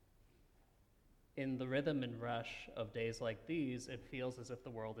In the rhythm and rush of days like these, it feels as if the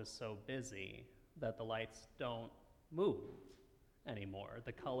world is so busy that the lights don't move anymore.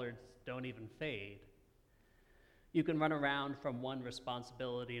 The colors don't even fade. You can run around from one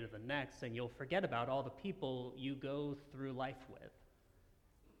responsibility to the next, and you'll forget about all the people you go through life with.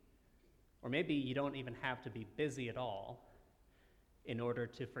 Or maybe you don't even have to be busy at all in order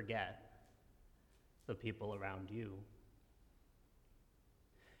to forget the people around you.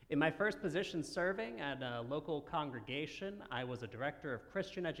 In my first position serving at a local congregation, I was a director of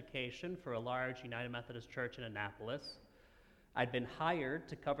Christian education for a large United Methodist church in Annapolis. I'd been hired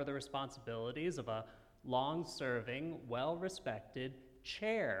to cover the responsibilities of a long-serving, well-respected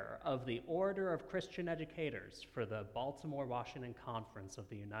chair of the Order of Christian Educators for the Baltimore-Washington Conference of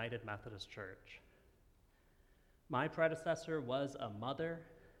the United Methodist Church. My predecessor was a mother.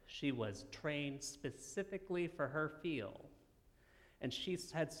 She was trained specifically for her field, and she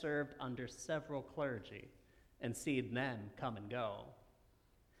had served under several clergy and seen them come and go.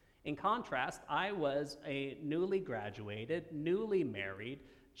 In contrast, I was a newly graduated, newly married,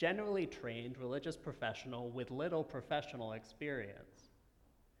 generally trained religious professional with little professional experience.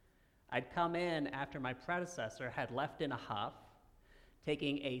 I'd come in after my predecessor had left in a huff,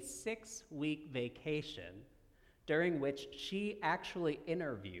 taking a 6-week vacation during which she actually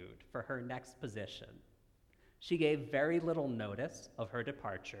interviewed for her next position. She gave very little notice of her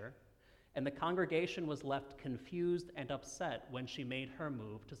departure, and the congregation was left confused and upset when she made her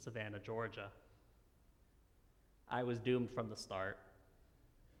move to Savannah, Georgia. I was doomed from the start.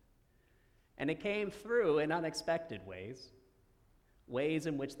 And it came through in unexpected ways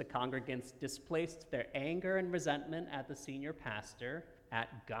in which the congregants displaced their anger and resentment at the senior pastor,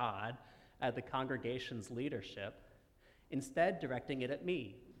 at God, at the congregation's leadership, instead directing it at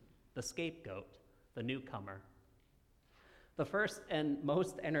me, the scapegoat, the newcomer. The first and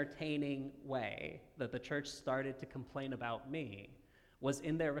most entertaining way that the church started to complain about me was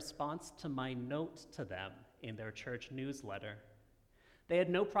in their response to my note to them in their church newsletter. They had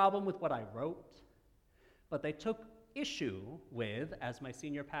no problem with what I wrote, but they took issue with, as my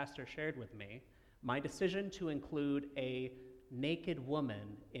senior pastor shared with me, my decision to include a naked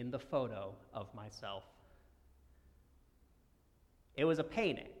woman in the photo of myself. It was a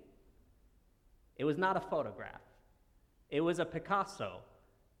painting. It was not a photograph. It was a Picasso.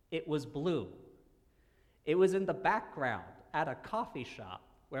 It was blue. It was in the background at a coffee shop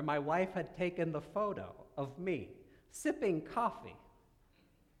where my wife had taken the photo of me sipping coffee.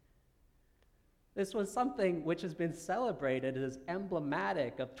 This was something which has been celebrated as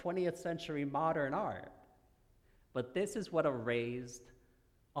emblematic of 20th century modern art. But this is what raised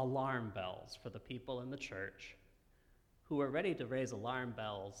alarm bells for the people in the church who were ready to raise alarm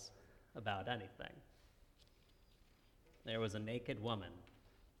bells about anything. There was a naked woman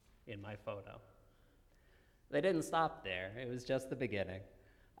in my photo. They didn't stop there. It was just the beginning.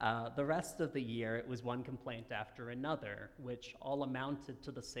 The rest of the year, it was one complaint after another, which all amounted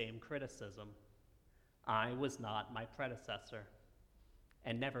to the same criticism. I was not my predecessor,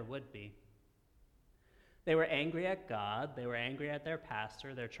 and never would be. They were angry at God, they were angry at their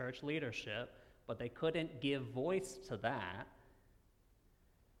pastor, their church leadership, but they couldn't give voice to that,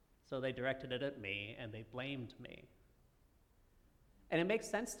 so they directed it at me, and they blamed me. And it makes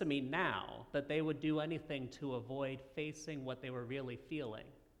sense to me now that they would do anything to avoid facing what they were really feeling.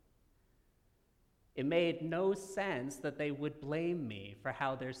 It made no sense that they would blame me for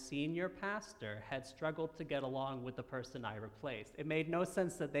how their senior pastor had struggled to get along with the person I replaced. It made no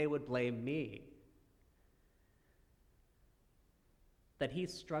sense that they would blame me, that he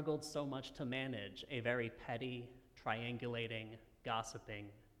struggled so much to manage a very petty, triangulating, gossiping,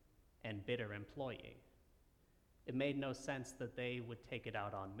 and bitter employee. It made no sense that they would take it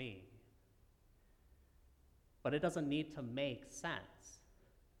out on me. But it doesn't need to make sense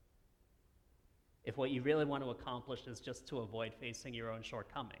if what you really want to accomplish is just to avoid facing your own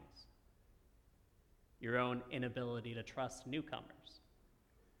shortcomings, your own inability to trust newcomers,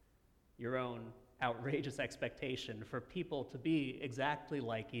 your own outrageous expectation for people to be exactly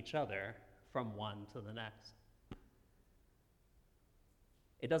like each other from one to the next.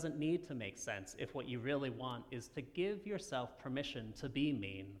 It doesn't need to make sense if what you really want is to give yourself permission to be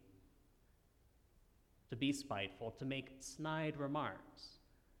mean, to be spiteful, to make snide remarks,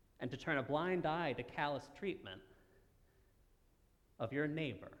 and to turn a blind eye to callous treatment of your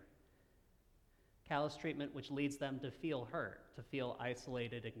neighbor. Callous treatment which leads them to feel hurt, to feel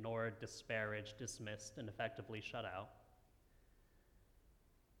isolated, ignored, disparaged, dismissed, and effectively shut out.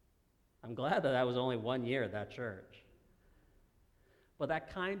 I'm glad that was only 1 year at that church. But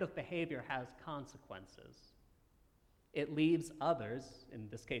that kind of behavior has consequences. It leaves others, in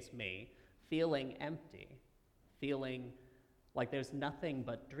this case me, feeling empty, feeling like there's nothing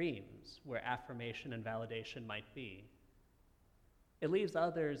but dreams where affirmation and validation might be. It leaves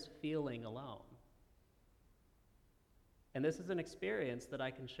others feeling alone. And this is an experience that I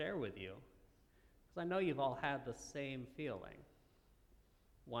can share with you, because I know you've all had the same feeling,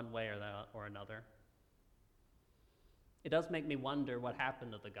 one way or another. It does make me wonder what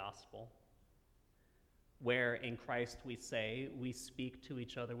happened to the gospel, where in Christ we say we speak to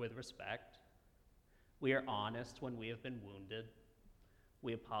each other with respect, we are honest when we have been wounded,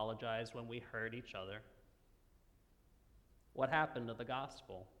 we apologize when we hurt each other. What happened to the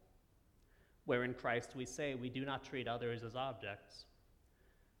gospel, where in Christ we say we do not treat others as objects,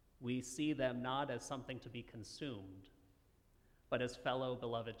 we see them not as something to be consumed, but as fellow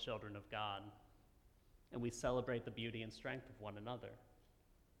beloved children of God, and we celebrate the beauty and strength of one another?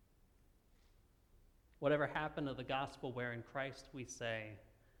 Whatever happened to the gospel where in Christ we say,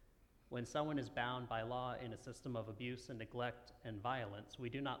 when someone is bound by law in a system of abuse and neglect and violence, we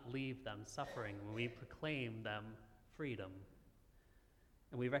do not leave them suffering, and we proclaim them freedom.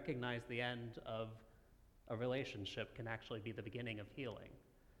 And we recognize the end of a relationship can actually be the beginning of healing.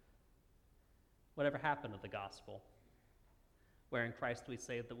 Whatever happened to the gospel, where in Christ we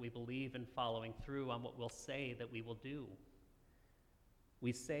say that we believe in following through on what we'll say that we will do.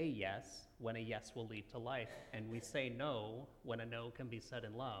 We say yes when a yes will lead to life, and we say no when a no can be said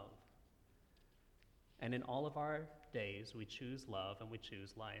in love. And in all of our days, we choose love and we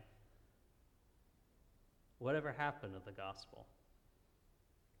choose life. Whatever happened to the gospel?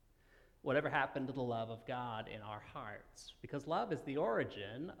 Whatever happened to the love of God in our hearts? Because love is the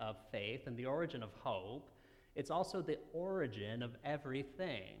origin of faith and the origin of hope. It's also the origin of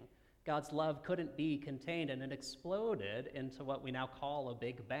everything. God's love couldn't be contained, and it exploded into what we now call a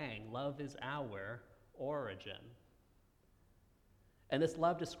Big Bang. Love is our origin. And this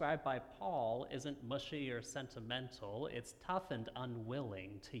love described by Paul isn't mushy or sentimental. It's tough and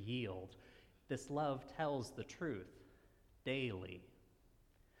unwilling to yield. This love tells the truth daily.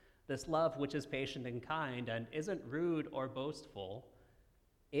 This love, which is patient and kind and isn't rude or boastful,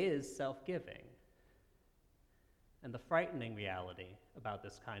 is self-giving. And the frightening reality about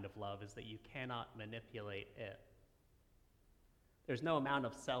this kind of love is that you cannot manipulate it. There's no amount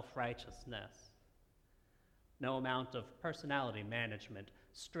of self-righteousness, no amount of personality management,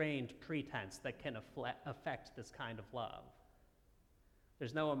 strained pretense that can affect this kind of love.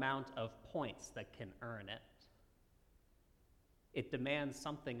 There's no amount of points that can earn it. It demands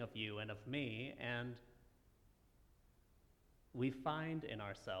something of you and of me, and we find in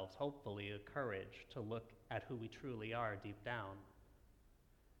ourselves, hopefully, a courage to look at who we truly are deep down.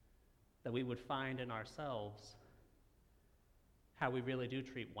 That we would find in ourselves how we really do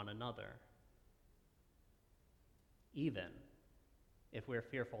treat one another, even if we're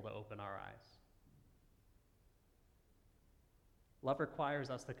fearful to open our eyes. Love requires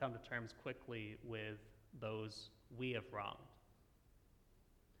us to come to terms quickly with those we have wronged.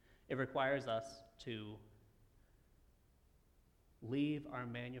 It requires us to leave our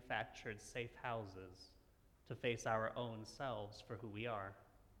manufactured safe houses to face our own selves for who we are,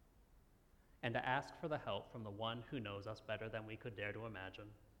 and to ask for the help from the one who knows us better than we could dare to imagine,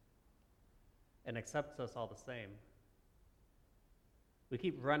 and accepts us all the same. We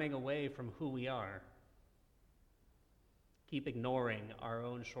keep running away from who we are, keep ignoring our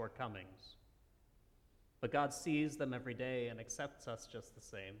own shortcomings, but God sees them every day and accepts us just the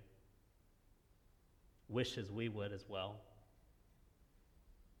same, wishes we would as well.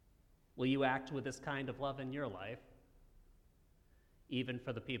 Will you act with this kind of love in your life, even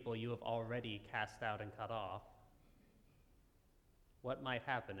for the people you have already cast out and cut off? What might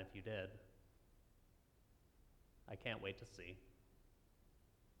happen if you did? I can't wait to see.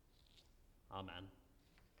 Amen.